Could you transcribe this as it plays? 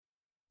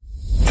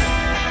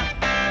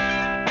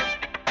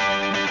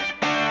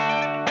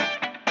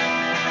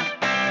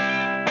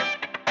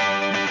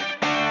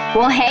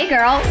Well, hey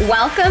girl,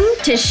 welcome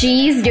to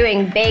She's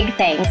Doing Big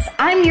Things.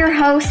 I'm your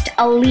host,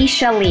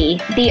 Alicia Lee,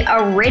 the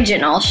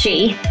original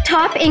she.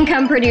 Top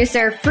income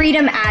producer,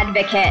 freedom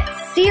advocate,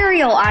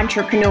 serial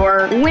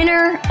entrepreneur,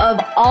 winner of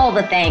all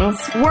the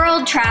things,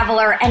 world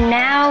traveler, and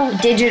now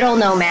digital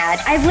nomad.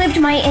 I've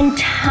lived my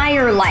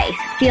entire life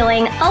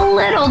feeling a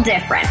little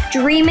different,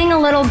 dreaming a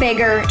little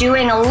bigger,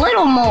 doing a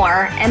little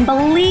more, and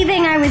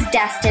believing I was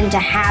destined to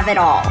have it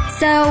all.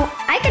 So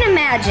I can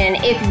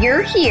imagine if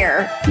you're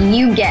here,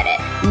 you get it.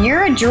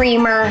 You're a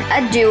dreamer,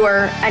 a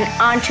doer,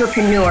 an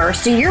entrepreneur,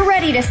 so you're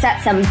ready to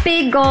set some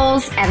big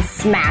goals and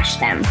smash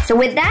them. So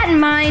with that in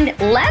mind,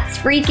 let's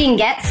freaking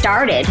get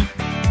started.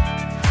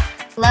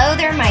 Hello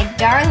there, my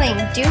darling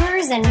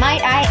doers, and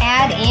might I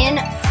add in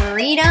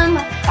freedom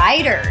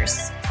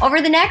fighters. Over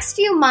the next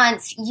few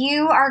months,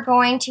 you are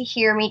going to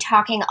hear me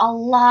talking a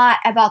lot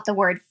about the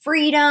word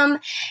freedom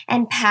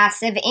and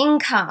passive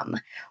income,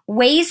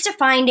 ways to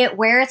find it,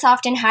 where it's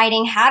often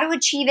hiding, how to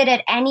achieve it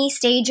at any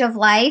stage of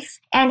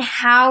life, and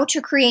how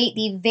to create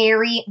the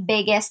very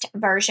biggest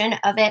version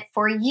of it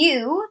for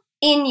you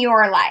in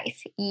your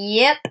life.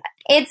 Yep.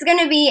 It's going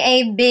to be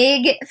a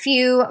big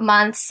few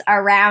months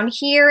around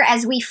here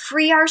as we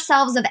free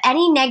ourselves of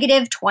any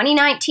negative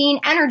 2019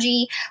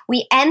 energy.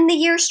 We end the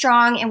year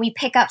strong and we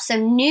pick up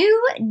some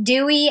new,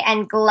 dewy,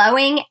 and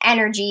glowing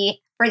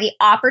energy for the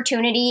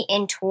opportunity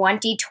in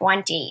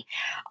 2020.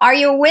 Are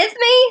you with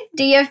me?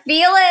 Do you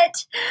feel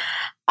it?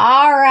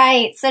 All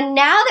right, so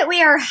now that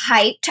we are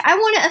hyped, I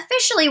want to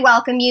officially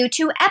welcome you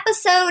to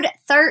episode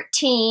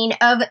 13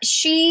 of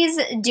She's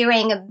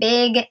Doing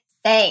Big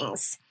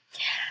Things.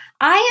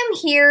 I am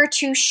here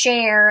to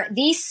share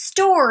the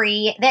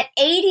story that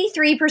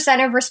 83%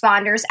 of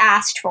responders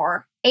asked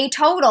for, a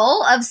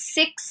total of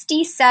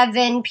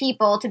 67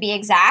 people to be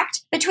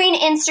exact, between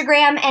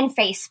Instagram and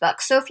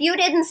Facebook. So if you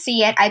didn't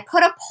see it, I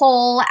put a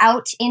poll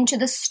out into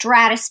the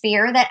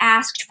stratosphere that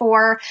asked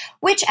for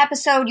which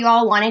episode you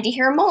all wanted to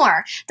hear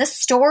more. The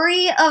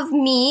story of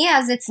me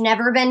as it's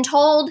never been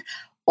told,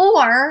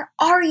 or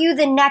are you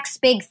the next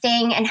big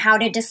thing and how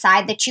to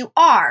decide that you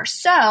are?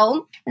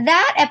 So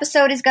that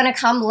episode is going to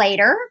come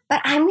later,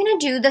 but I'm going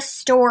to do the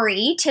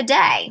story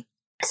today.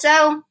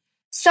 So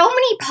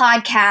many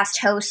podcast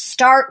hosts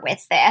start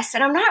with this,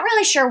 and I'm not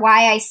really sure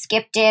why I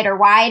skipped it or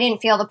why I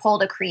didn't feel the pull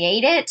to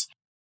create it.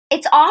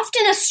 It's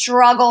often a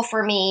struggle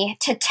for me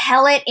to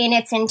tell it in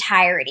its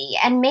entirety,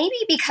 and maybe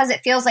because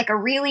it feels like a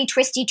really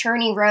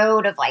twisty-turny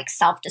road of like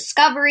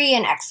self-discovery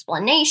and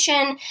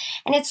explanation,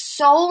 and it's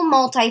so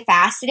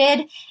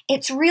multifaceted,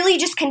 it's really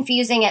just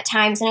confusing at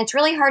times, and it's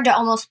really hard to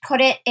almost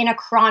put it in a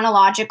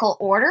chronological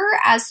order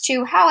as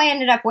to how I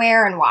ended up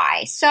where and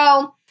why.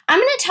 So I'm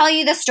going to tell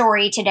you the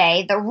story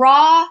today, the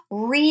raw,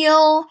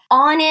 real,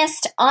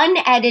 honest,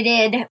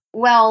 unedited,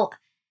 well,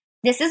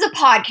 this is a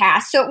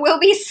podcast, so it will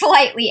be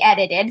slightly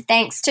edited,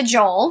 thanks to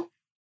Joel.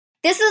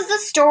 This is the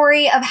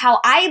story of how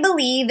I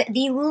believe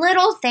the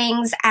little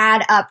things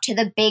add up to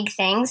the big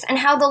things and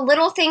how the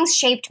little things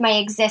shaped my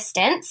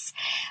existence,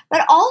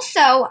 but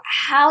also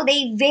how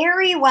they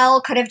very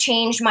well could have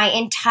changed my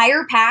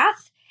entire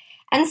path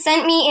and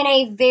sent me in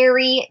a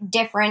very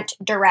different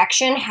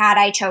direction had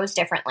I chose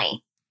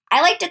differently.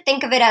 I like to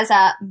think of it as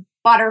a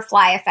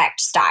butterfly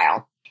effect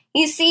style.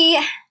 You see,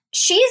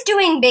 She's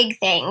Doing Big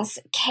Things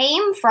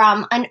came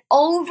from an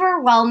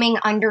overwhelming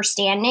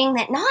understanding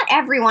that not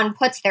everyone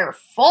puts their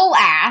full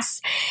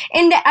ass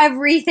into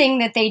everything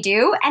that they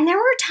do, and there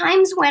were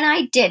times when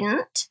I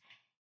didn't.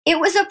 It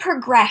was a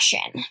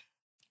progression.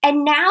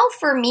 And now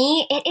for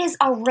me, it is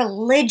a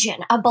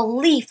religion, a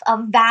belief,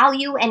 a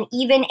value, and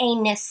even a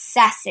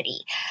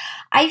necessity.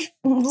 I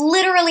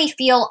literally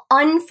feel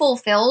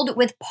unfulfilled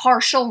with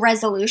partial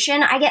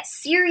resolution. I get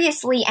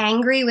seriously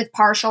angry with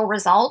partial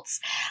results.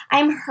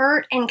 I'm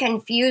hurt and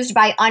confused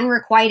by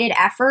unrequited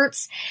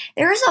efforts.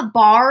 There's a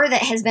bar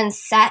that has been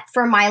set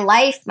for my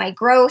life, my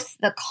growth,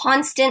 the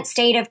constant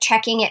state of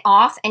checking it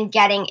off and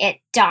getting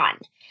it done.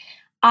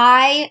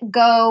 I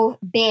go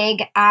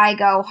big, I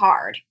go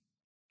hard.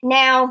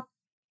 Now,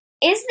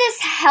 is this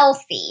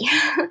healthy?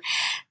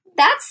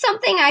 That's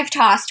something I've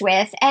tossed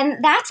with,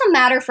 and that's a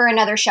matter for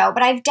another show,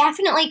 but I've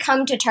definitely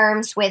come to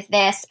terms with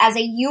this as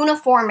a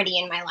uniformity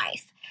in my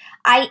life.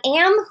 I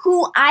am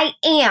who I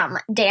am,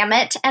 damn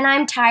it, and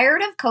I'm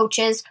tired of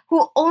coaches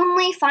who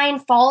only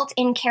find fault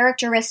in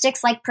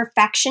characteristics like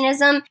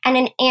perfectionism and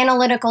an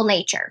analytical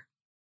nature.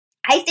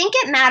 I think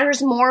it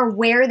matters more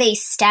where they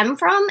stem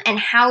from and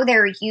how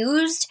they're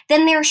used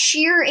than their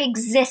sheer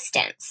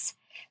existence.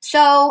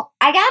 So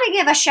I gotta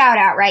give a shout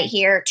out right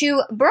here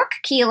to Brooke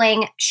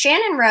Keeling,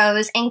 Shannon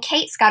Rose, and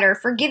Kate Scudder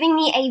for giving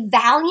me a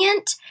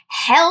valiant,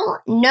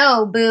 hell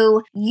no,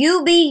 boo,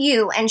 you be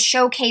you and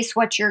showcase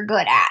what you're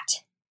good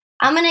at.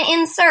 I'm going to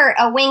insert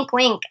a wink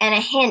wink and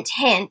a hint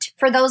hint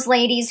for those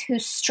ladies who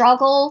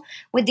struggle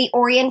with the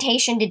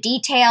orientation to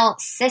detail,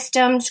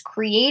 systems,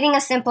 creating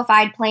a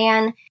simplified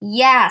plan.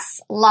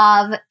 Yes,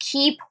 love,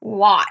 keep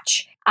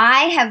watch.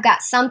 I have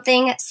got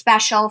something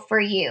special for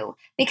you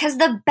because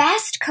the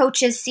best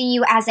coaches see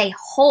you as a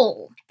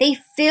whole. They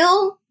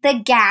fill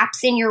the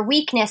gaps in your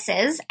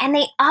weaknesses and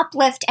they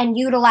uplift and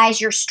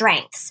utilize your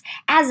strengths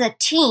as a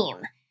team.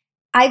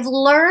 I've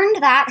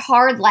learned that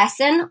hard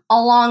lesson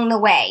along the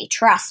way,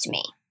 trust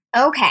me.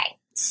 Okay,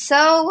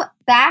 so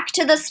back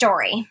to the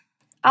story.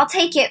 I'll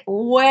take it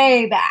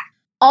way back.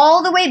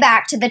 All the way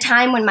back to the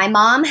time when my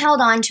mom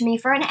held on to me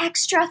for an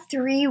extra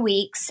 3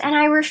 weeks and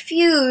I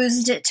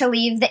refused to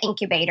leave the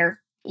incubator.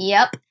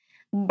 Yep,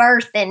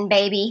 birthing,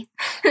 baby.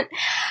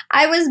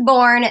 I was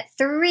born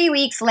 3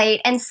 weeks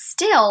late and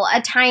still a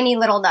tiny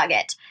little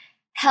nugget.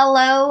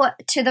 Hello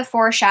to the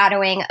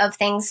foreshadowing of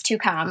things to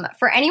come.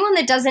 For anyone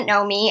that doesn't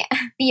know me,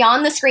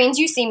 beyond the screens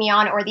you see me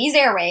on or these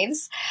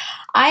airwaves,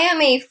 I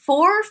am a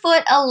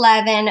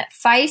 4'11"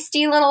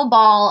 feisty little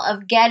ball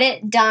of get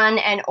it done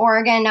and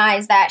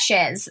organize that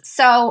shiz.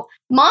 So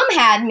mom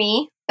had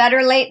me,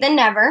 better late than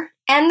never,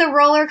 and the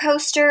roller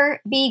coaster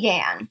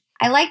began.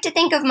 I like to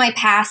think of my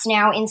past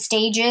now in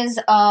stages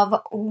of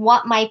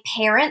what my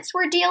parents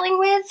were dealing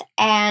with,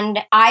 and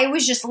I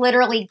was just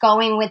literally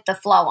going with the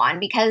flow on,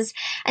 because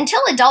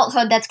until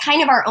adulthood, that's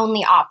kind of our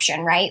only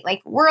option, right?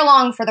 Like, we're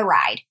along for the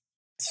ride.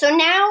 So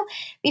now,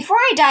 before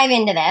I dive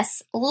into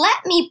this,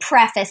 let me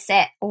preface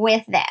it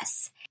with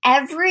this.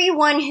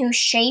 Everyone who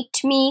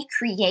shaped me,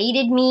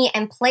 created me,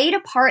 and played a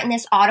part in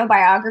this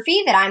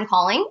autobiography that I'm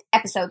calling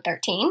Episode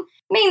 13,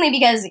 mainly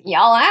because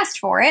y'all asked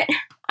for it,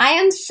 I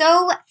am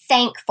so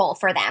thankful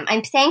for them.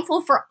 I'm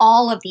thankful for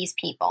all of these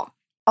people.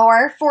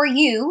 Or for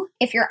you,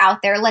 if you're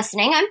out there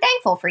listening, I'm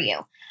thankful for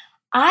you.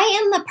 I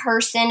am the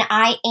person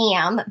I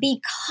am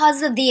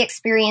because of the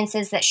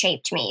experiences that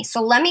shaped me.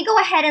 So let me go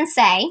ahead and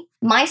say,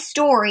 my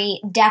story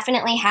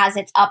definitely has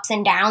its ups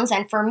and downs.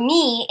 And for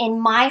me,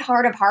 in my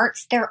heart of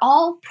hearts, they're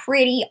all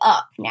pretty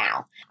up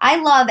now. I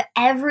love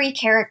every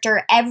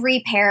character,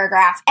 every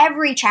paragraph,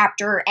 every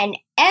chapter, and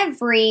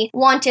every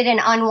wanted and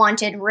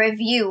unwanted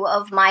review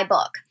of my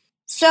book.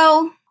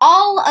 So,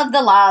 all of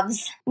the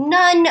loves,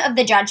 none of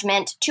the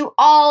judgment to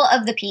all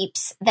of the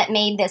peeps that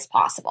made this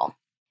possible.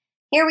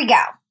 Here we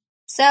go.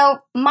 So,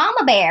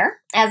 Mama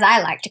Bear, as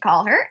I like to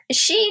call her,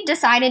 she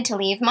decided to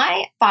leave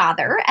my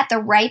father at the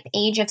ripe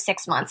age of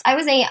 6 months. I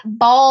was a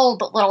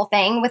bald little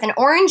thing with an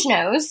orange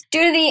nose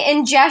due to the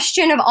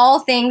ingestion of all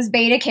things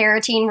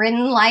beta-carotene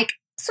ridden like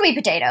sweet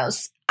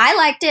potatoes. I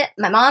liked it.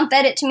 My mom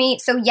fed it to me.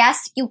 So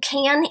yes, you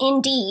can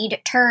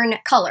indeed turn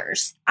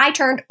colors. I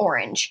turned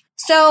orange.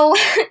 So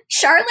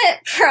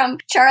Charlotte from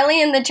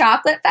Charlie and the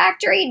Chocolate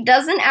Factory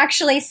doesn't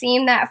actually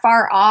seem that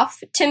far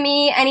off to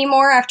me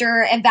anymore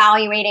after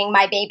evaluating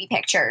my baby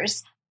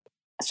pictures.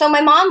 So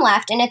my mom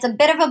left, and it's a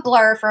bit of a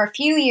blur for a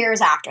few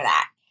years after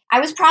that. I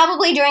was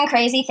probably doing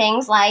crazy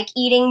things like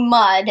eating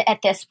mud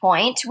at this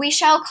point. We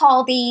shall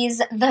call these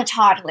the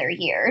toddler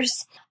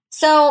years.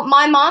 So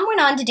my mom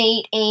went on to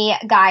date a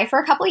guy for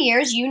a couple of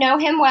years. You know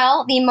him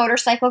well, the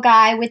motorcycle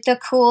guy with the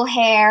cool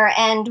hair,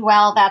 and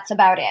well, that's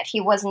about it. He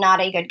was not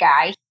a good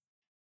guy.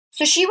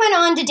 So she went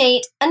on to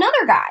date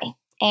another guy,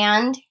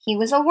 and he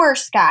was a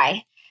worse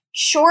guy.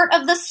 Short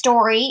of the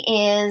story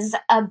is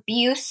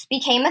abuse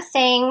became a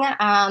thing,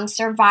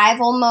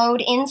 survival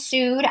mode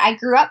ensued. I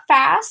grew up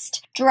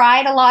fast,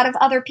 dried a lot of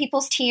other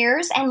people's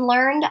tears, and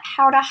learned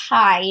how to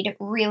hide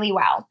really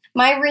well.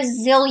 My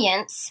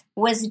resilience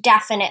was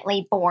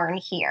definitely born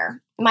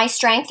here. My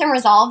strength and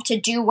resolve to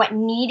do what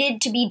needed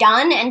to be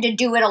done and to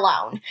do it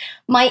alone.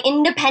 My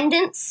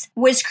independence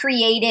was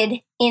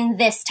created in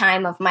this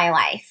time of my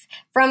life,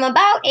 from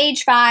about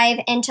age 5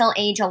 until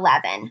age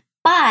 11.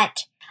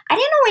 But I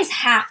didn't always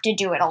have to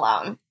do it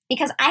alone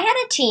because I had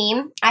a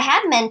team, I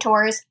had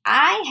mentors,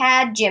 I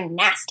had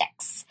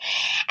gymnastics.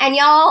 And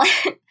y'all,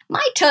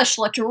 my tush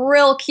looked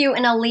real cute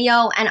in a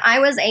Leo, and I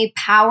was a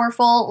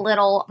powerful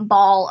little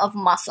ball of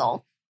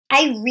muscle.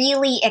 I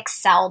really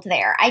excelled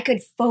there. I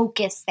could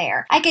focus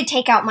there. I could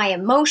take out my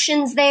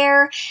emotions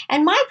there.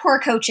 And my poor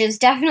coaches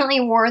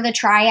definitely wore the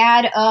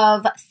triad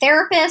of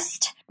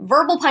therapist,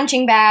 verbal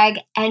punching bag,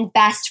 and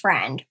best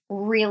friend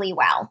really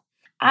well.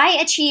 I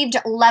achieved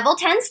level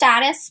 10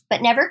 status,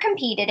 but never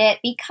competed it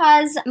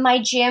because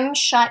my gym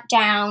shut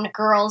down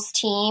girls'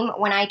 team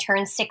when I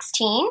turned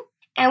 16.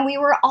 And we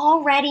were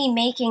already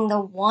making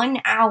the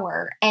 1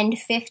 hour and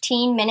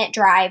 15-minute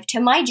drive to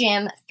my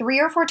gym 3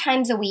 or 4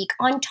 times a week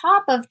on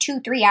top of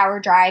 2 3-hour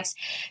drives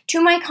to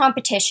my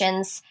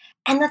competitions.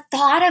 And the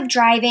thought of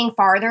driving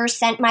farther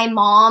sent my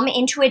mom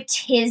into a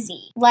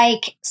tizzy,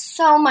 like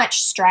so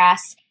much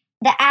stress,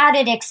 the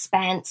added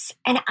expense.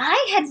 And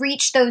I had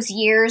reached those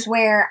years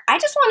where I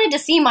just wanted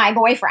to see my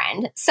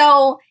boyfriend.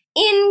 So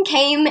in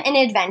came an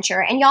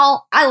adventure. And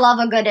y'all, I love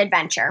a good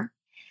adventure.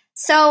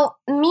 So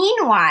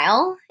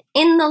meanwhile,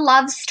 in the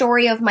love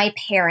story of my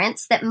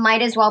parents that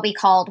might as well be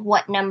called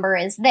What Number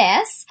Is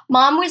This?,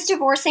 Mom was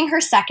divorcing her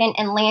second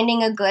and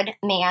landing a good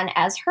man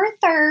as her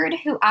third,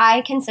 who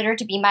I consider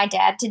to be my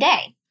dad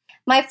today.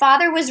 My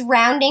father was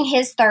rounding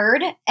his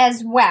third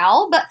as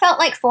well, but felt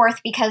like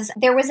fourth because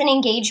there was an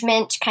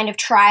engagement kind of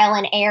trial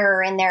and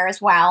error in there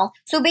as well.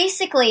 So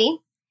basically,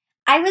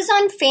 I was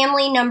on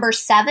family number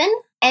 7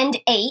 and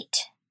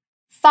 8,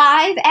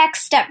 5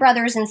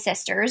 ex-stepbrothers and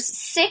sisters,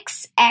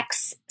 6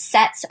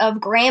 ex-sets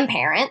of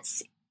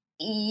grandparents.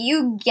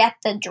 You get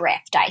the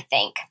drift, I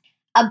think.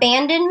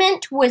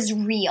 Abandonment was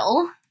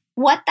real.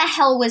 What the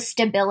hell was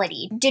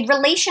stability? Did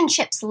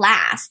relationships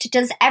last?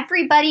 Does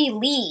everybody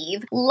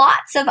leave?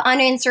 Lots of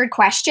unanswered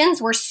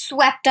questions were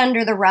swept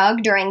under the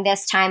rug during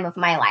this time of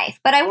my life.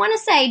 But I want to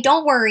say,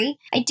 don't worry.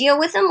 I deal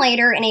with them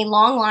later in a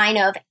long line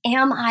of,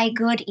 am I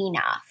good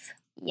enough?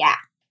 Yeah.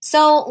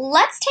 So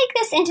let's take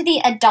this into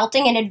the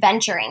adulting and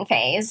adventuring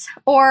phase,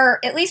 or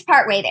at least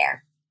partway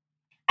there.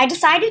 I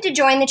decided to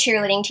join the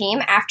cheerleading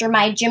team after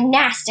my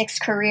gymnastics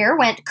career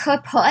went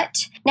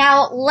kaput.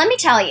 Now, let me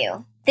tell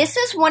you, this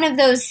is one of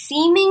those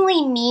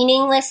seemingly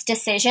meaningless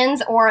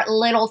decisions, or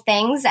little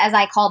things, as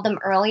I called them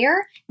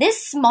earlier.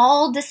 This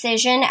small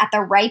decision at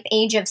the ripe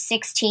age of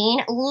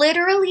 16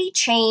 literally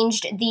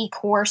changed the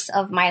course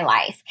of my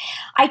life.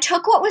 I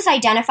took what was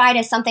identified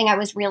as something I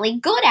was really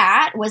good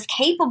at, was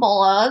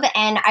capable of,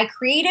 and I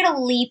created a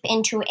leap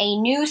into a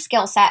new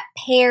skill set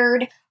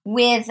paired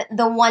with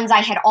the ones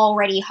I had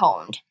already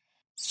honed.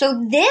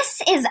 So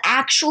this is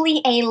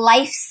actually a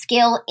life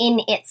skill in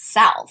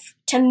itself.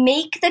 To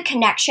make the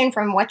connection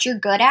from what you're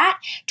good at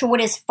to what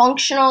is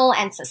functional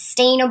and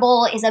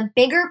sustainable is a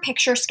bigger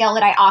picture skill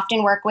that I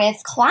often work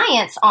with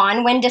clients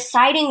on when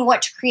deciding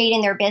what to create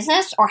in their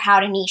business or how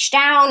to niche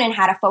down and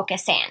how to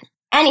focus in.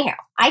 Anyhow,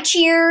 I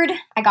cheered,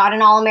 I got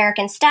an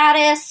All-American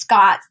status,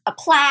 got a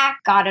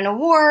plaque, got an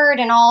award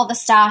and all the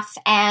stuff,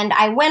 and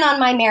I went on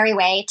my merry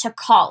way to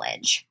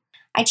college.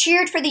 I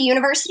cheered for the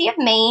University of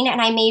Maine,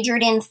 and I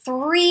majored in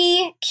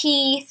 3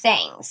 key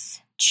things: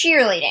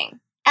 cheerleading,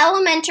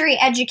 elementary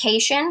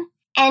education,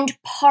 and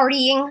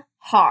partying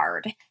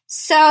hard.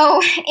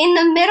 So, in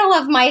the middle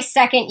of my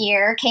second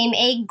year came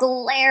a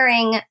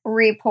glaring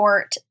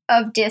report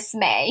of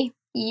dismay.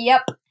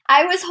 Yep,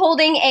 I was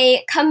holding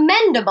a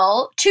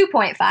commendable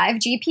 2.5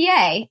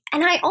 GPA.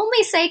 And I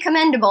only say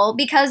commendable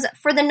because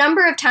for the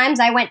number of times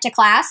I went to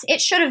class,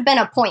 it should have been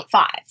a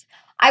 0.5.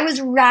 I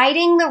was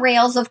riding the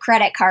rails of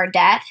credit card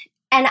debt,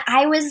 and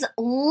I was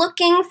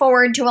looking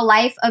forward to a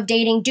life of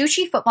dating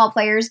douchey football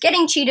players,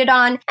 getting cheated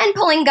on, and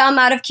pulling gum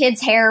out of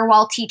kids' hair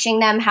while teaching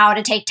them how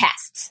to take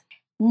tests.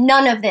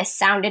 None of this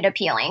sounded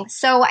appealing,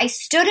 so I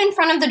stood in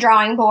front of the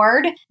drawing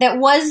board that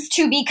was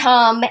to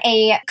become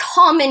a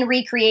common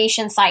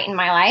recreation site in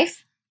my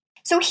life.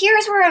 So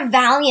here's where a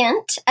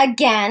valiant,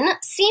 again,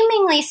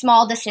 seemingly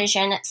small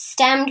decision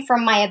stemmed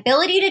from my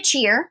ability to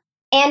cheer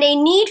and a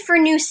need for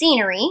new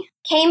scenery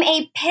came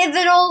a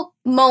pivotal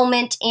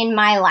moment in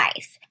my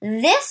life.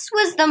 This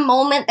was the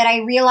moment that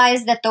I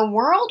realized that the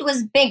world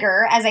was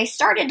bigger as I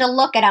started to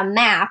look at a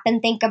map and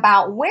think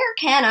about where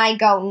can I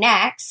go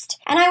next?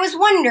 And I was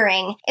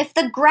wondering if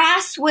the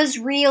grass was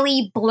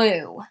really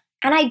blue.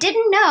 And I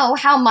didn't know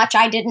how much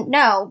I didn't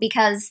know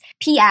because,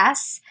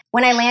 P.S.,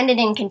 when I landed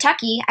in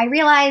Kentucky, I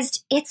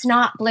realized it's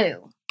not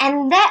blue.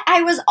 And that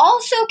I was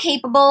also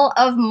capable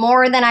of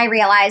more than I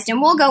realized,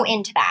 and we'll go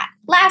into that.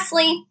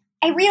 Lastly,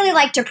 I really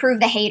like to prove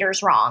the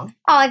haters wrong.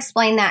 I'll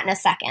explain that in a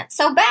second.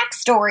 So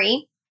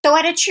backstory. So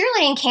at a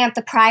cheerleading camp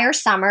the prior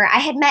summer, I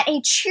had met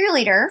a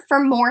cheerleader for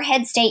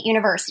Morehead State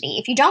University.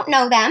 If you don't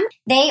know them,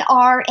 they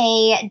are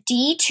a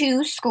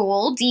D2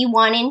 school,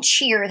 D1 in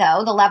cheer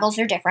though, the levels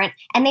are different,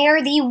 and they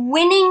are the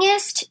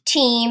winningest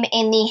team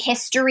in the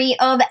history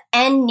of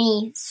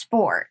any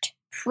sport.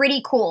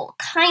 Pretty cool.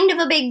 Kind of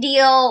a big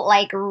deal,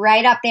 like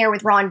right up there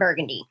with Ron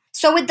Burgundy.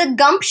 So with the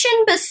gumption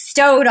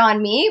bestowed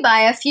on me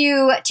by a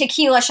few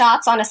tequila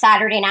shots on a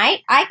Saturday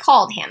night, I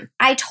called him.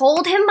 I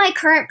told him my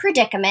current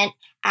predicament,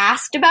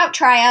 asked about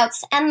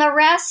tryouts, and the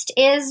rest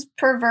is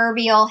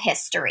proverbial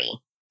history.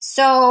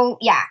 So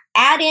yeah,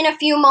 add in a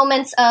few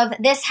moments of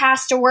this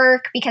has to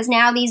work because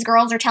now these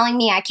girls are telling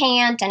me I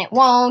can't and it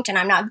won't and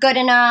I'm not good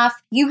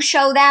enough. You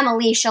show them,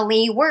 Alicia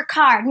Lee, work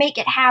hard, make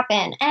it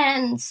happen.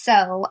 And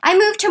so I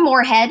moved to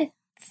Morehead,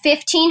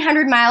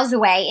 1,500 miles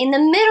away in the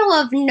middle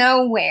of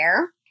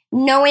nowhere,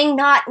 knowing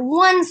not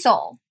one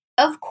soul.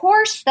 Of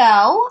course,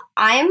 though,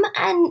 I'm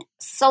a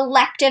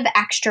selective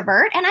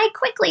extrovert, and I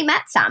quickly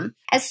met some.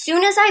 As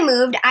soon as I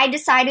moved, I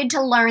decided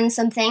to learn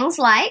some things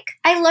like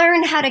I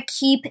learned how to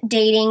keep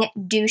dating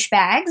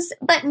douchebags,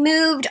 but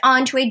moved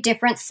on to a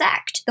different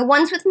sect, the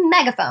ones with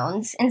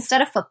megaphones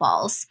instead of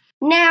footballs.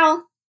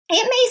 Now,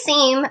 it may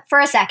seem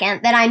for a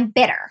second that I'm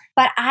bitter,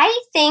 but I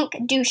think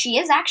douchey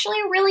is actually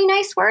a really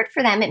nice word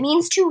for them. It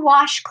means to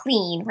wash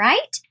clean,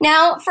 right?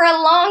 Now, for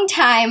a long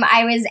time,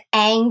 I was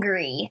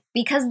angry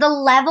because the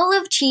level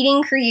of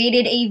cheating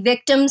created a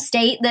victim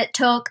state that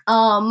took,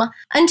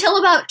 until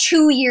about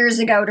 2 years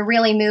ago to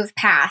really move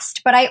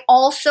past. But I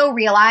also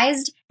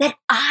realized that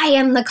I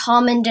am the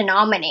common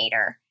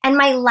denominator, and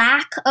my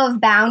lack of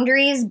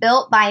boundaries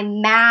built by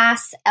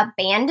mass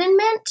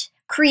abandonment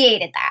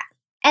created that.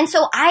 And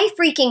so I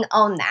freaking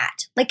own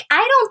that. Like,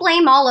 I don't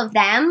blame all of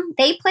them.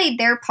 They played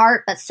their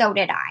part, but so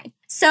did I.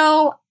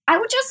 So I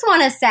would just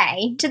want to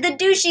say to the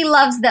douchey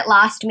loves that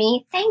lost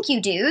me, thank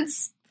you,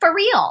 dudes. For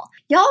real.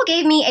 Y'all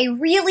gave me a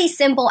really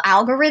simple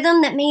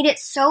algorithm that made it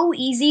so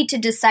easy to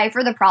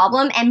decipher the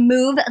problem and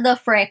move the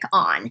frick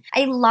on.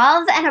 I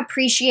love and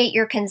appreciate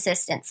your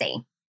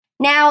consistency.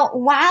 Now,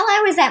 while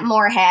I was at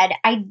Moorhead,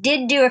 I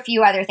did do a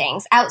few other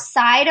things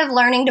outside of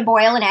learning to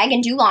boil an egg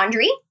and do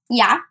laundry.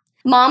 Yeah,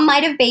 Mom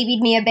might have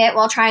babied me a bit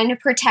while trying to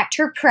protect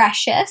her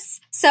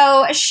precious.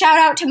 So shout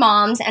out to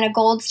moms and a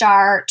gold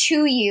star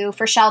to you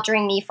for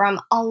sheltering me from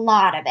a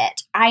lot of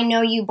it. I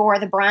know you bore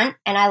the brunt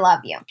and I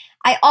love you.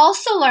 I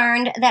also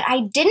learned that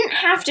I didn't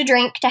have to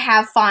drink to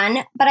have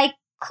fun, but I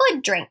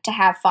could drink to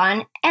have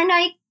fun and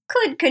I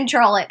could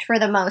control it for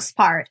the most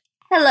part.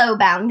 Hello,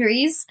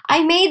 boundaries.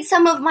 I made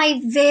some of my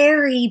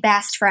very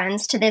best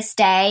friends to this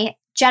day.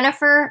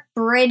 Jennifer,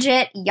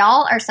 Bridget,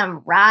 y'all are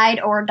some ride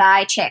or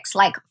die chicks,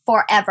 like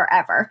forever,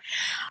 ever.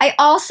 I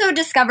also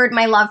discovered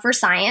my love for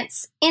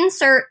science.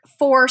 Insert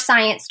 4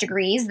 science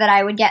degrees that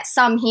I would get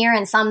some here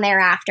and some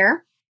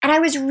thereafter. And I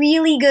was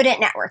really good at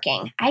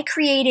networking. I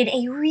created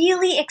a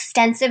really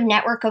extensive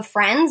network of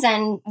friends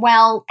and,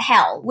 well,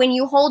 hell, when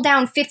you hold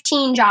down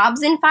 15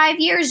 jobs in 5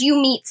 years, you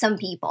meet some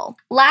people.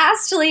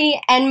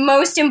 Lastly, and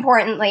most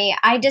importantly,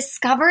 I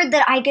discovered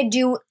that I could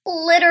do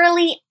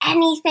literally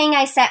anything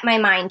I set my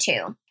mind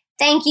to.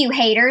 Thank you,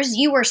 haters.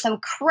 You were some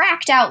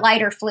cracked out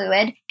lighter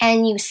fluid,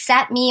 and you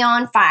set me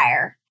on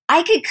fire.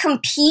 I could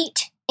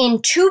compete in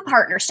 2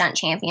 partner stunt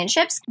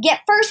championships,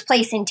 get first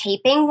place in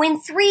taping, win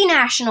 3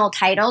 national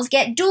titles,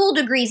 get dual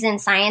degrees in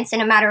science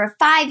in a matter of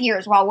 5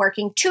 years while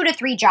working 2 to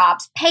 3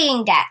 jobs,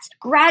 paying debts,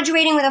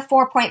 graduating with a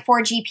 4.4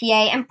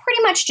 GPA, and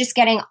pretty much just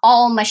getting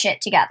all my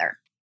shit together.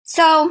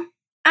 So,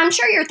 I'm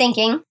sure you're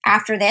thinking,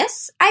 after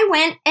this, I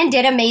went and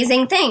did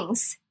amazing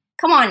things.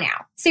 Come on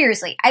now.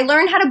 Seriously, I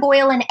learned how to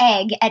boil an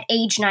egg at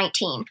age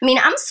 19. I mean,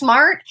 I'm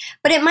smart,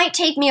 but it might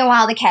take me a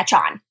while to catch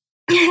on.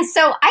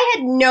 So I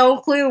had no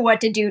clue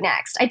what to do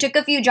next. I took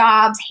a few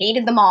jobs,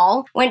 hated them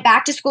all, went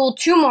back to school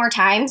 2 more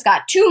times,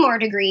 got 2 more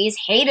degrees,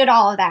 hated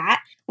all of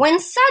that, when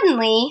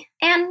suddenly,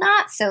 and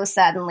not so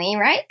suddenly,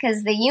 right?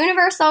 Because the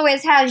universe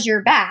always has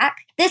your back,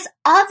 this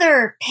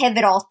other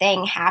pivotal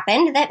thing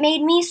happened that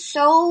made me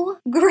so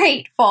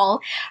grateful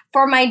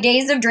for my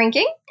days of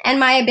drinking and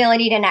my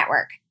ability to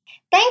network.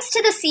 Thanks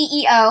to the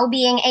CEO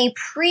being a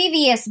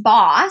previous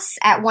boss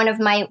at one of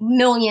my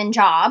million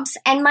jobs,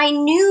 and my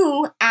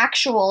new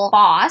actual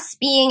boss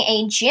being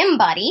a gym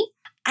buddy,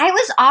 I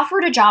was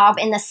offered a job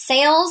in the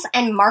sales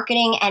and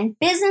marketing and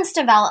business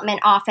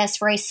development office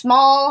for a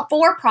small,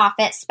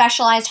 for-profit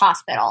specialized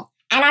hospital.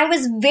 And I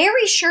was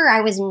very sure I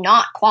was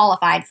not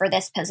qualified for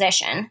this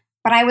position,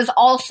 but I was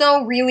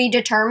also really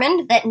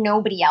determined that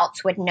nobody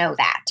else would know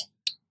that.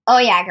 Oh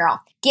yeah,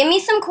 girl. Give me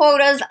some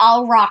quotas,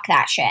 I'll rock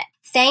that shit.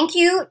 Thank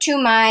you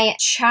to my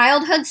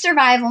childhood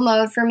survival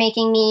mode for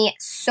making me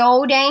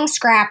so dang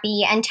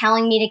scrappy and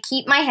telling me to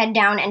keep my head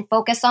down and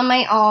focus on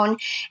my own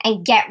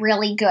and get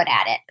really good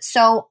at it.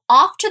 So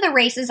off to the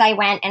races I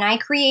went, and I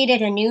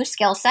created a new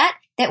skill set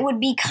that would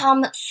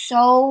become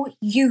so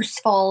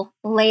useful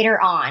later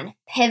on.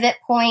 Pivot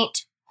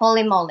point,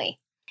 holy moly.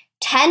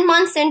 10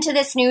 months into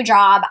this new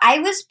job, I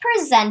was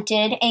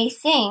presented a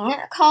thing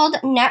called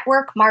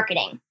network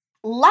marketing.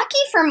 Lucky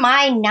for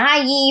my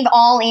naive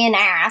all-in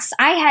ass,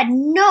 I had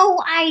no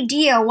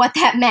idea what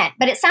that meant,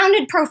 but it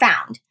sounded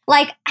profound.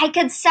 Like, I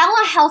could sell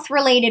a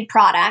health-related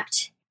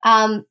product.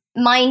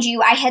 Mind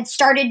you, I had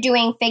started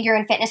doing figure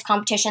and fitness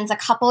competitions a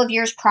couple of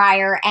years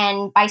prior,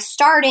 and by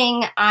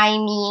starting, I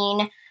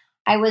mean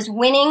I was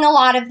winning a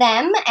lot of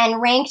them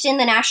and ranked in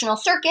the national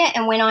circuit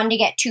and went on to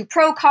get 2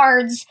 pro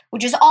cards,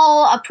 which is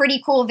all a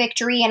pretty cool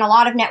victory and a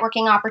lot of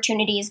networking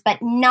opportunities,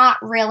 but not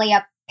really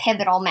a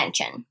pivotal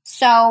mention.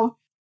 So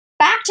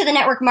back to the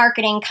network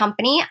marketing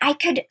company, I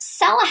could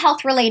sell a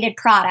health-related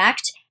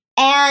product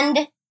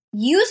and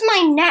use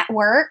my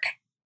network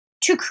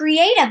to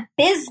create a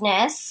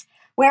business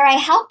where I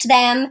helped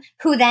them,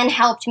 who then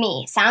helped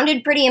me.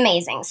 Sounded pretty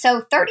amazing.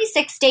 So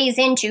 36 days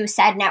into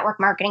said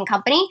network marketing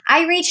company,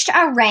 I reached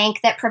a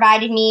rank that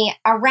provided me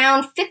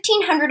around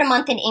 $1,500 a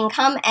month in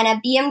income and a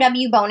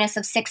BMW bonus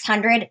of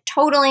 $600,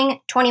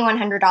 totaling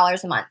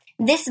 $2,100 a month.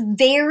 This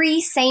very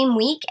same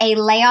week, a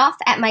layoff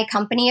at my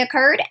company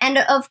occurred, and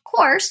of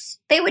course,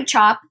 they would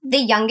chop the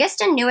youngest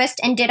and newest,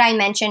 and did I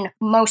mention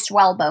most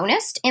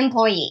well-bonused,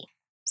 employee.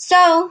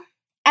 So,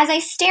 as I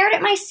stared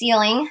at my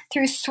ceiling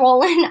through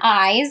swollen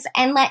eyes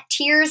and let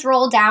tears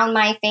roll down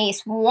my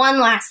face one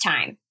last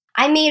time,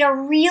 I made a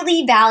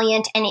really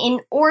valiant and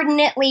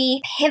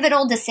inordinately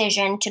pivotal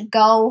decision to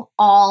go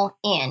all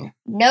in.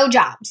 No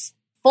jobs,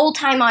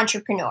 full-time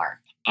entrepreneur.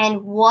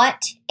 And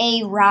what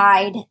a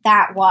ride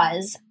that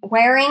was.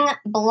 Wearing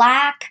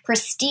black,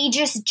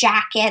 prestigious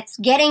jackets,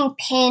 getting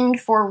pinned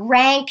for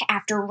rank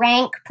after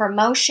rank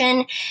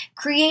promotion,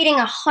 creating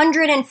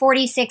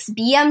 146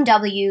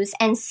 BMWs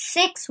and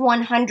 6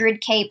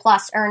 100K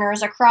plus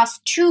earners across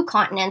 2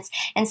 continents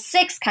and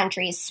 6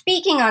 countries,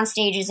 speaking on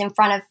stages in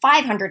front of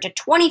 500 to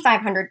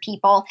 2,500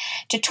 people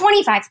to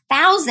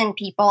 25,000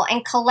 people,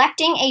 and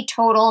collecting a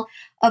total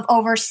of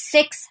over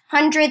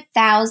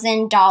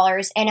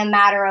 $600,000 in a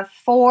matter of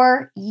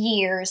 4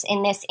 years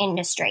in this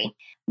industry.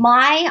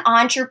 My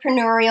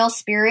entrepreneurial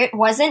spirit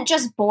wasn't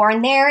just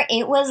born there,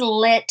 it was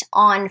lit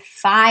on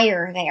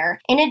fire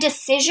there in a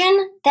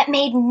decision that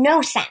made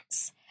no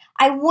sense.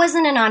 I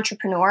wasn't an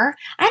entrepreneur.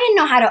 I didn't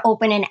know how to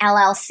open an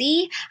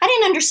LLC. I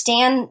didn't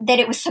understand that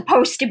it was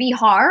supposed to be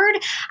hard.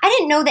 I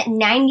didn't know that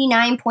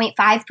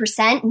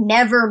 99.5%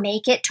 never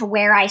make it to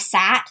where I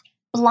sat.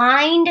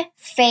 Blind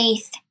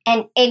faith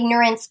and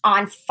ignorance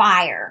on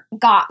fire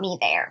got me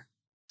there.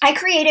 I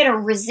created a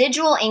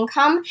residual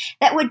income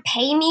that would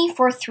pay me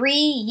for 3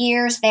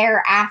 years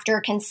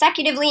thereafter,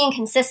 consecutively and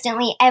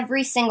consistently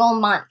every single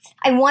month.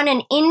 I won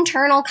an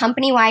internal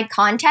company-wide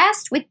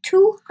contest with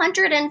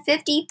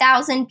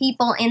 250,000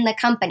 people in the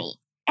company.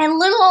 And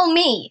little old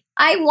me,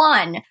 I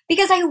won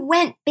because I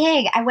went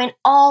big. I went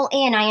all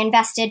in. I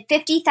invested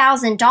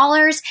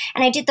 $50,000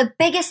 and I did the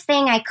biggest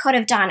thing I could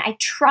have done. I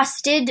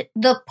trusted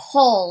the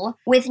pull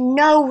with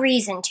no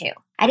reason to.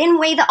 I didn't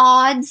weigh the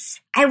odds.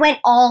 I went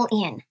all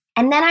in.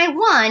 And then I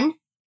won.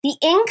 The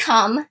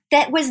income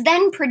that was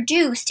then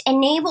produced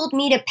enabled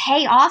me to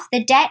pay off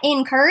the debt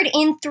incurred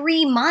in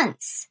 3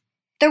 months.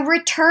 The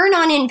return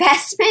on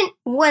investment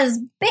was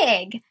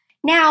big.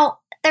 Now,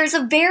 there's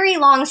a very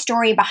long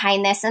story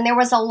behind this, and there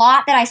was a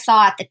lot that I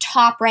saw at the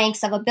top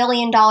ranks of a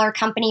billion-dollar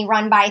company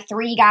run by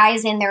 3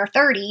 guys in their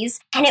 30s,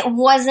 and it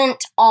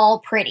wasn't all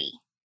pretty.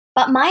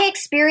 But my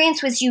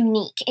experience was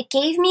unique. It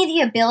gave me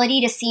the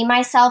ability to see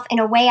myself in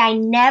a way I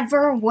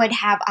never would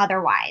have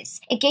otherwise.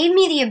 It gave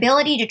me the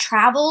ability to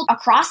travel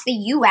across the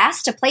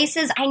US to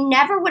places I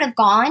never would have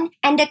gone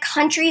and to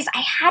countries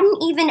I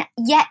hadn't even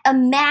yet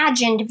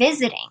imagined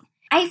visiting.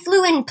 I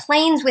flew in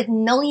planes with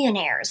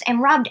millionaires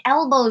and rubbed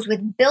elbows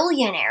with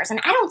billionaires, and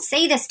I don't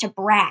say this to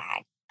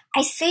brag.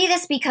 I say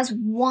this because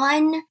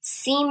one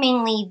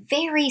seemingly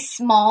very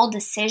small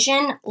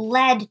decision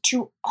led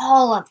to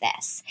all of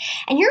this.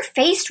 And you're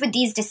faced with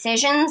these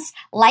decisions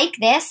like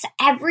this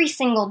every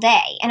single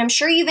day. And I'm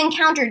sure you've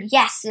encountered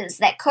yeses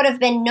that could have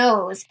been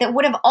nos that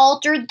would have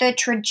altered the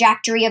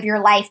trajectory of your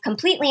life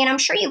completely. And I'm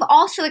sure you've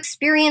also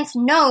experienced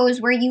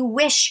nos where you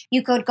wish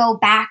you could go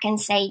back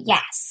and say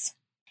yes.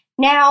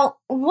 Now,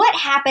 what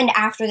happened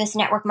after this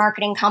network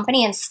marketing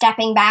company and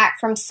stepping back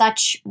from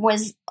such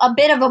was a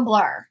bit of a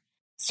blur.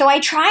 So I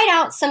tried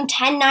out some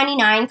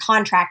 1099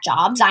 contract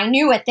jobs. I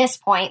knew at this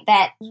point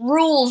that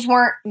rules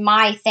weren't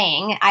my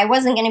thing. I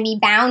wasn't going to be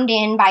bound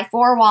in by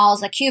 4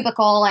 walls, a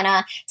cubicle, and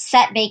a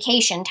set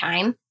vacation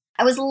time.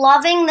 I was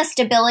loving the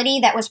stability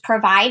that was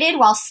provided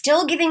while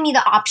still giving me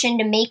the option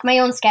to make my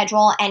own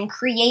schedule and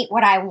create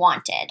what I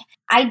wanted.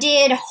 I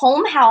did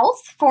home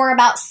health for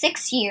about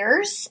 6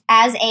 years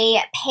as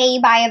a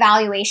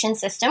pay-by-evaluation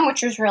system,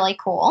 which was really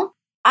cool.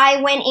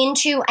 I went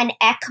into an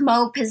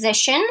ECMO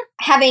position,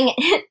 having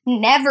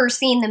never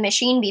seen the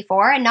machine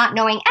before and not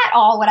knowing at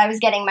all what I was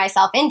getting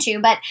myself into.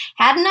 But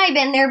hadn't I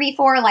been there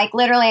before? Like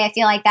literally, I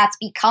feel like that's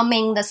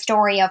becoming the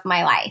story of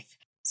my life.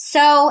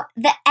 So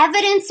the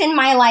evidence in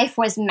my life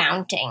was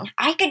mounting.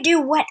 I could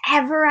do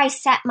whatever I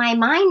set my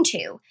mind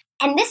to.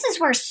 And this is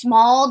where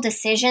small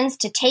decisions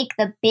to take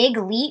the big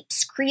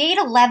leaps create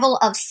a level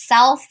of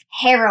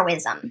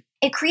self-heroism.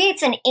 It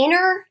creates an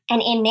inner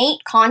and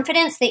innate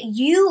confidence that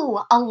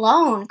you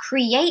alone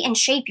create and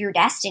shape your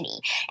destiny.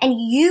 And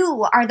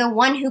you are the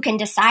one who can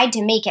decide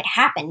to make it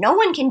happen. No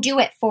one can do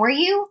it for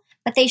you,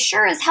 but they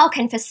sure as hell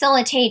can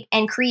facilitate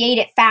and create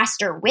it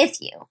faster with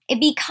you. It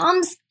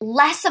becomes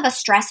less of a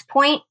stress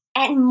point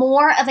and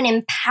more of an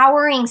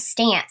empowering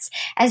stance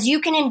as you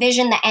can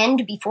envision the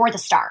end before the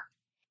start.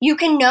 You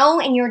can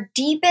know in your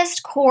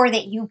deepest core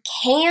that you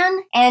can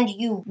and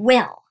you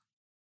will.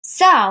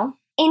 So,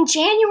 in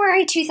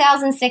January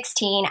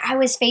 2016, I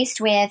was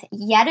faced with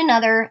yet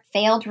another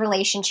failed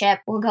relationship.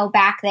 We'll go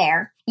back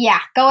there. Yeah,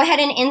 go ahead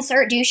and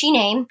insert douchey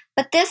name.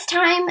 But this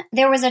time,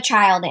 there was a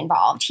child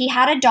involved. He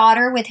had a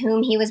daughter with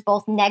whom he was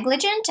both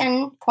negligent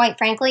and, quite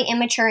frankly,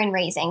 immature in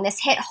raising.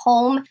 This hit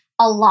home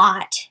a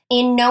lot.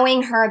 In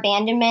knowing her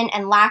abandonment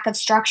and lack of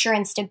structure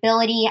and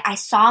stability, I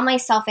saw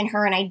myself in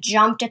her and I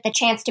jumped at the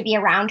chance to be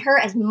around her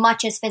as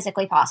much as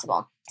physically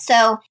possible.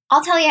 So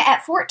I'll tell you,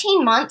 at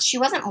 14 months, she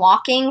wasn't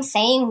walking,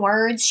 saying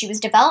words. She was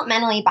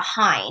developmentally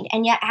behind.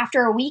 And yet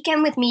after a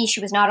weekend with me, she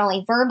was not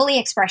only verbally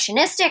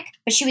expressionistic,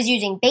 but she was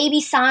using baby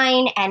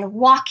sign and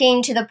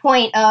walking to the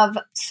point of,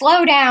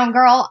 slow down,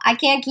 girl, I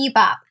can't keep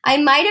up. I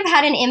might have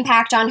had an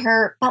impact on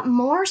her, but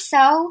more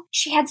so,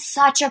 she had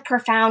such a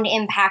profound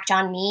impact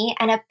on me,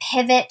 and a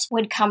pivot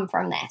would come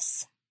from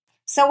this.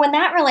 So when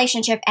that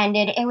relationship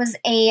ended, it was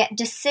a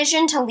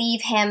decision to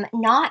leave him,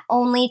 not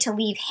only to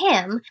leave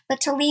him,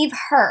 but to leave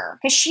her,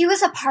 because she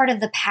was a part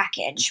of the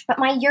package. But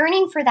my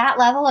yearning for that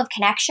level of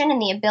connection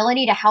and the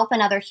ability to help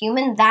another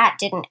human, that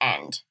didn't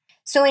end.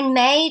 So in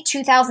May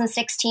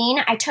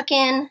 2016, I took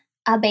in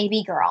a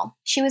baby girl.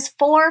 She was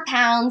 4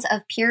 pounds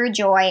of pure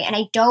joy, and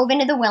I dove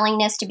into the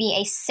willingness to be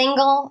a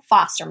single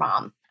foster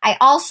mom. I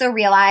also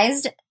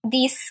realized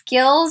the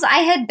skills I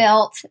had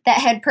built that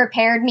had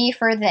prepared me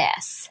for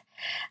this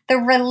The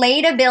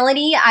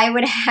relatability I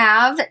would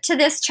have to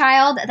this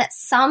child that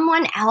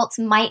someone else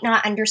might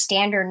not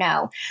understand or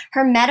know.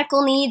 Her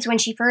medical needs when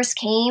she first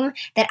came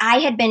that I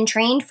had been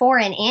trained for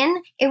and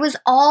in, it was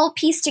all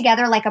pieced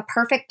together like a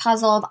perfect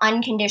puzzle of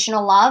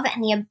unconditional love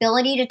and the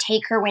ability to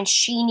take her when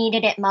she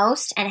needed it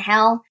most. And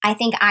hell, I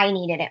think I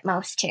needed it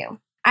most too.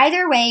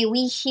 Either way,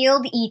 we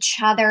healed each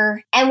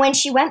other, and when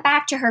she went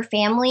back to her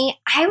family,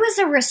 I was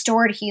a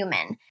restored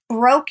human,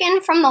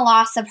 broken from the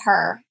loss of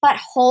her, but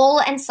whole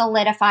and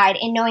solidified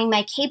in knowing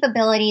my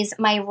capabilities,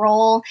 my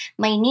role,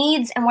 my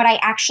needs, and what I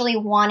actually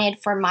wanted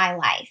for my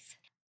life.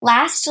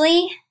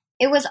 Lastly,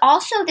 it was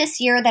also this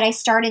year that I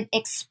started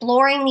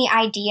exploring the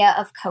idea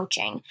of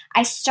coaching.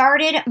 I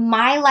started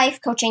my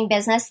life coaching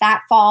business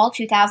that fall,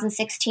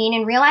 2016,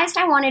 and realized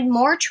I wanted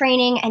more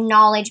training and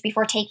knowledge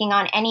before taking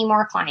on any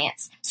more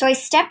clients. So I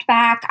stepped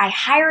back, I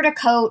hired a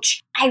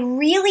coach, I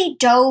really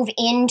dove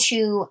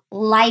into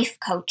life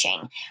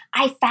coaching.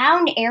 I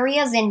found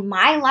areas in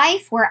my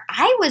life where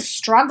I was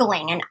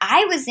struggling and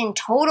I was in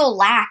total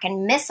lack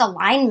and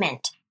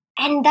misalignment.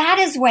 And that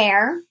is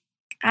where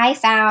I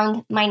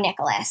found my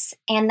Nicholas,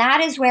 and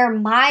that is where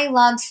my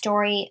love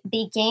story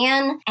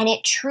began, and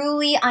it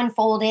truly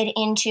unfolded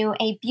into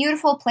a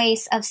beautiful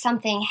place of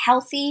something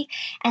healthy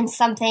and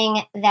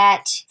something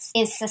that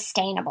is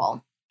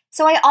sustainable.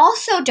 So I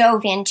also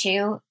dove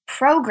into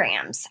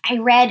programs. I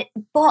read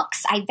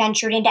books. I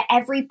ventured into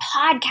every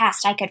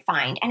podcast I could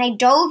find, and I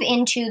dove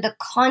into the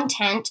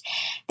content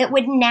that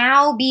would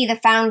now be the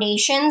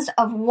foundations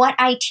of what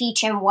I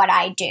teach and what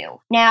I do.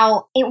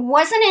 Now, it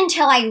wasn't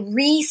until I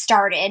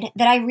restarted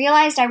that I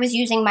realized I was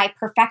using my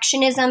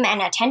perfectionism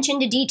and attention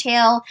to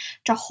detail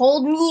to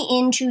hold me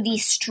into the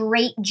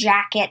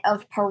straitjacket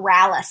of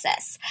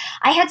paralysis.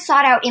 I had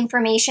sought out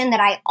information that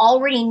I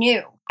already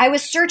knew. I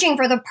was searching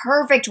for the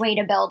perfect way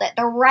to build it,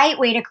 the right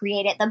way to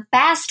create it, the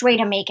best way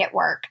to make it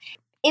work.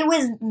 It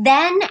was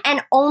then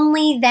and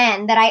only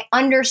then that I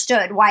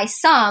understood why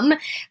some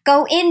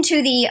go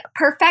into the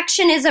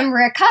perfectionism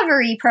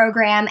recovery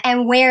program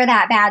and wear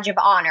that badge of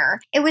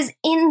honor. It was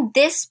in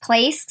this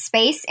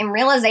space, and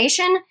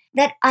realization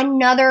that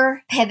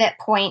another pivot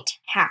point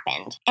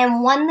happened,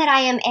 and one that I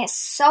am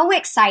so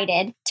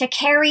excited to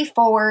carry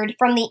forward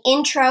from the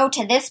intro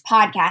to this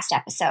podcast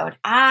episode.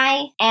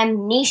 I am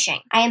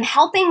niching. I am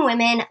helping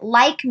women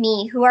like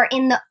me who are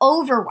in the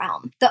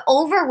overwhelm, the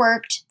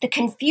overworked, the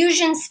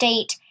confusion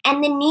state,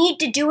 and the need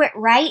to do it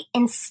right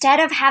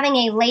instead of having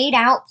a laid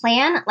out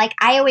plan like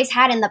I always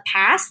had in the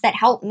past that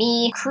helped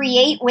me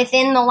create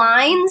within the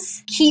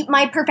lines, keep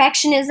my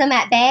perfectionism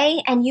at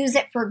bay, and use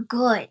it for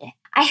good.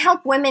 I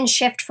help women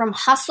shift from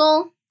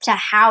hustle to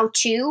how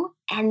to,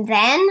 and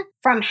then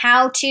from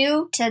how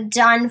to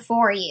done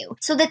for you,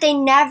 so that they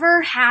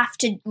never have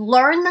to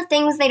learn the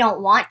things they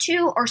don't want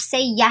to or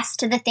say yes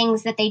to the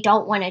things that they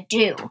don't want to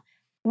do.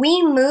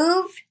 We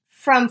move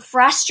from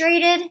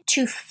frustrated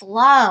to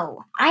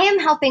flow. I am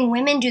helping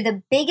women do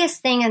the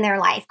biggest thing in their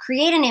life,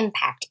 create an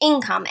impact,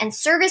 income, and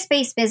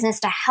service-based business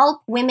to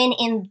help women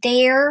in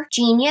their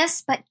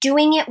genius, but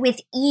doing it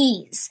with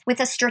ease, with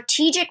a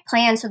strategic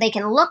plan so they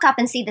can look up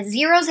and see the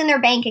zeros in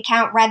their bank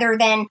account rather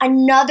than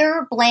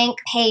another blank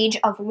page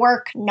of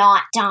work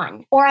not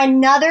done, or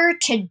another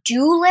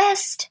to-do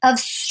list of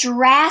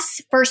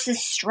stress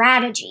versus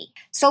strategy.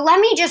 So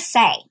let me just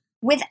say,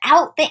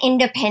 without the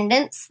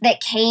independence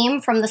that came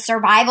from the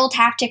survival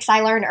tactics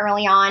I learned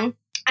early on,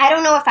 I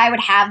don't know if I would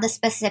have the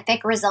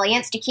specific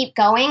resilience to keep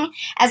going,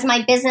 as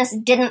my business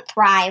didn't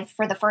thrive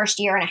for the first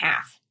year and a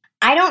half.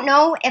 I don't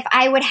know if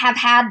I would have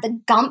had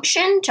the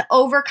gumption to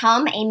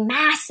overcome a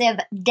massive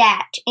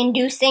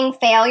debt-inducing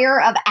failure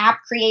of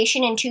app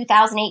creation in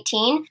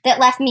 2018 that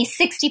left me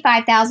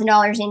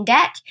 $65,000 in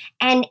debt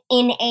and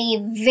in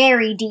a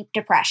very deep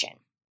depression.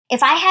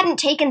 If I hadn't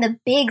taken the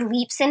big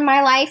leaps in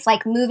my life,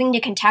 like moving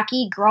to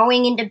Kentucky,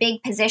 growing into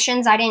big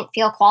positions I didn't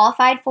feel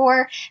qualified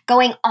for,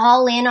 going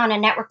all in on a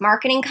network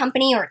marketing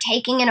company, or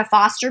taking in a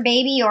foster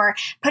baby, or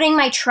putting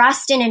my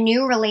trust in a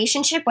new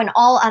relationship when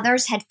all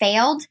others had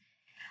failed,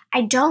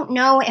 I don't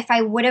know if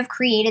I would have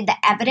created the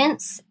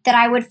evidence that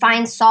I would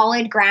find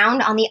solid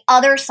ground on the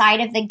other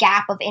side of the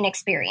gap of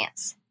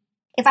inexperience.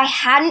 If I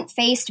hadn't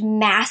faced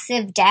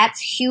massive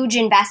debts, huge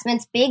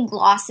investments, big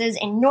losses,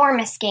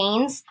 enormous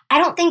gains, I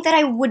don't think that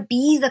I would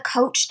be the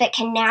coach that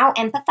can now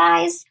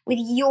empathize with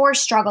your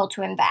struggle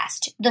to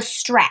invest, the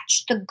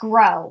stretch, the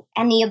grow,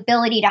 and the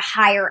ability to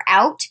hire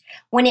out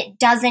when it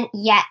doesn't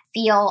yet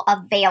feel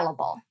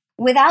available.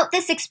 Without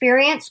this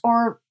experience,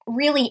 or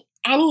really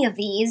any of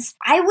these,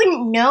 I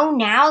wouldn't know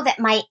now that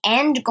my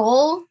end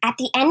goal, at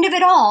the end of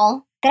it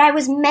all, that I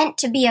was meant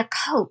to be a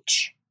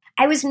coach.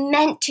 I was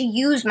meant to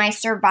use my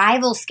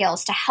survival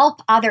skills to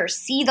help others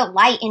see the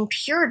light in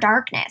pure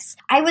darkness.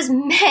 I was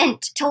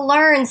meant to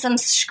learn some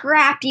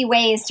scrappy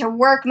ways to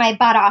work my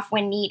butt off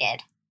when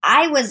needed.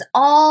 I was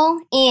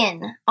all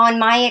in on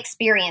my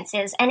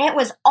experiences, and it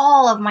was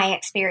all of my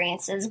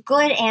experiences,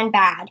 good and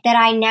bad, that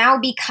I now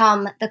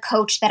become the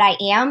coach that I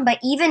am, but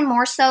even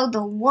more so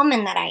the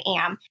woman that I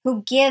am,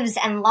 who gives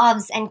and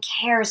loves and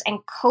cares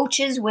and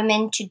coaches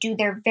women to do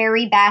their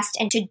very best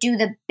and to do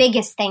the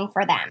biggest thing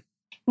for them.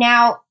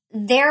 Now,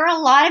 there are a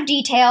lot of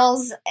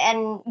details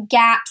and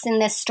gaps in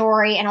this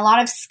story and a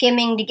lot of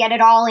skimming to get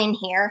it all in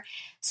here.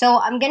 So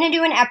I'm going to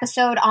do an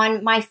episode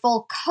on my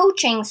full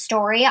coaching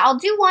story. I'll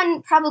do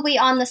one probably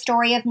on the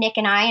story of Nick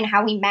and I and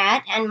how we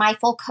met and my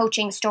full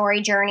coaching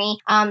story journey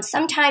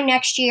sometime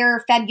next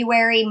year,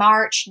 February,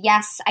 March.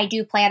 Yes, I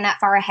do plan that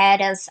far ahead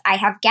as I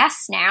have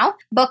guests now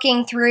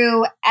booking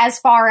through as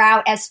far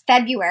out as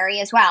February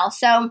as well.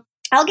 So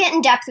I'll get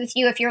in depth with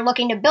you if you're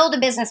looking to build a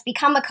business,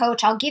 become a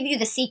coach. I'll give you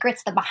the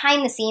secrets, the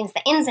behind the scenes,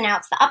 the ins and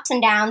outs, the ups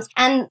and downs,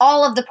 and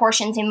all of the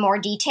portions in more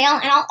detail.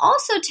 And I'll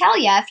also tell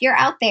you, if you're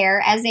out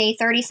there as a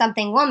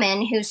 30-something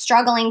woman who's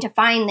struggling to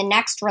find the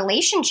next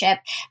relationship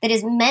that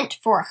is meant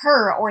for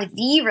her or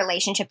the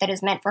relationship that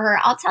is meant for her,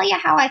 I'll tell you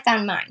how I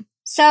found mine.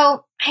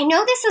 So I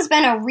know this has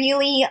been a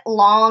really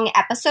long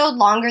episode,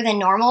 longer than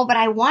normal, but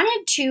I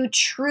wanted to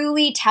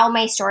truly tell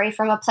my story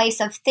from a place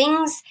of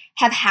things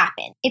have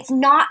happened. It's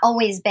not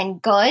always been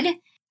good.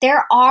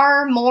 There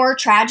are more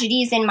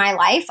tragedies in my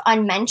life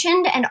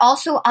unmentioned and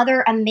also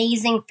other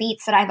amazing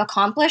feats that I've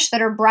accomplished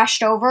that are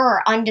brushed over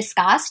or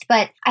undiscussed,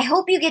 but I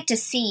hope you get to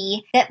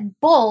see that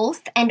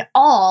both and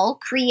all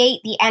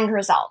create the end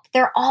result.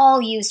 They're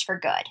all used for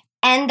good.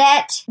 And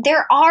that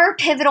there are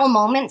pivotal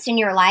moments in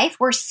your life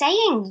where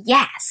saying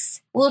yes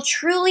will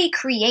truly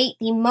create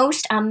the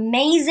most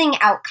amazing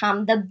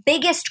outcome, the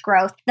biggest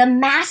growth, the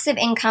massive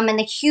income, and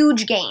the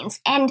huge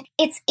gains. And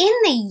it's in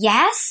the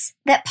yes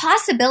that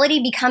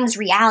possibility becomes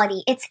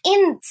reality. It's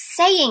in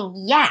saying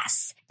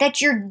yes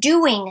that you're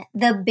doing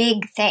the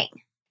big thing.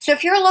 So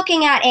if you're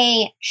looking at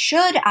a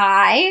should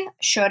I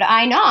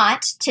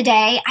not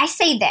today, I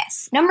say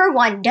this. Number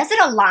one, does it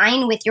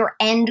align with your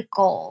end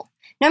goal?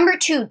 Number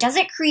two, does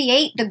it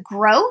create the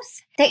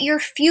growth that your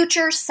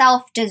future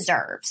self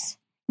deserves?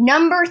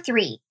 Number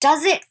three,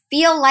 does it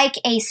feel like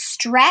a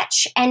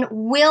stretch and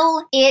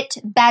will it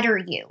better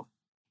you?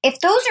 If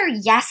those are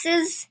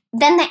yeses,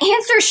 then the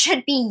answer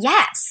should be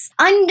yes,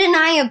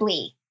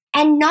 undeniably,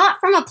 and not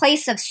from a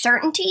place of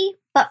certainty,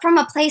 but from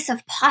a place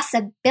of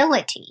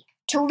possibility.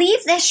 To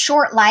leave this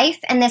short life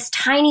and this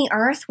tiny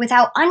earth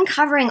without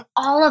uncovering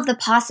all of the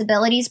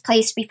possibilities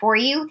placed before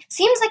you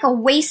seems like a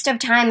waste of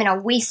time and a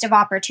waste of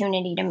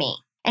opportunity to me.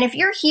 And if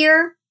you're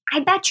here, I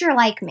bet you're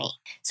like me.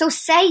 So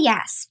say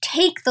yes,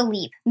 take the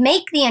leap,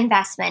 make the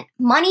investment.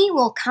 Money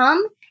will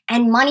come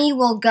and money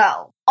will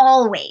go,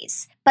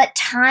 always. But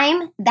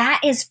time,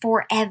 that is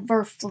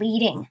forever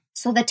fleeting.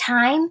 So the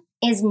time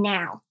is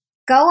now.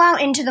 Go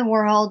out into the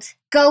world,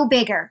 go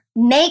bigger,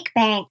 make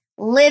bank,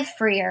 live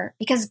freer,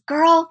 because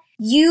girl,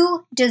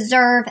 you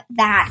deserve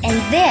that, and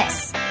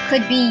this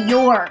could be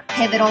your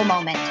pivotal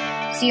moment.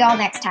 See y'all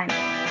next time.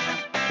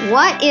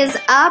 What is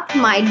up,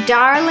 my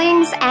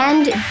darlings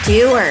and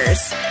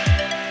doers?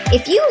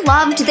 If you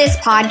loved this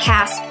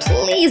podcast,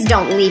 please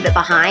don't leave it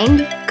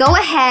behind. Go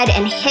ahead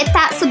and hit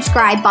that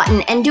subscribe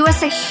button and do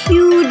us a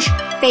huge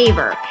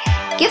favor.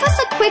 Give us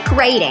a quick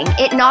rating.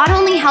 It not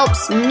only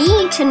helps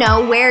me to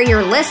know where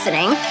you're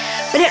listening,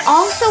 but it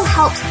also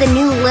helps the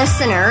new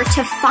listener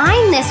to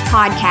find this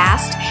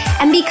podcast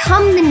and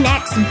become the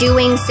next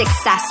doing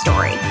success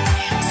story.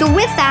 So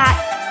with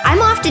that, I'm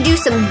off to do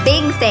some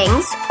big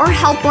things or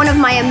help one of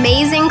my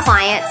amazing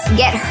clients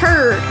get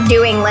her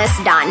doing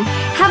list done.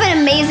 Have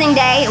an amazing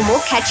day, and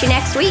we'll catch you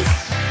next week.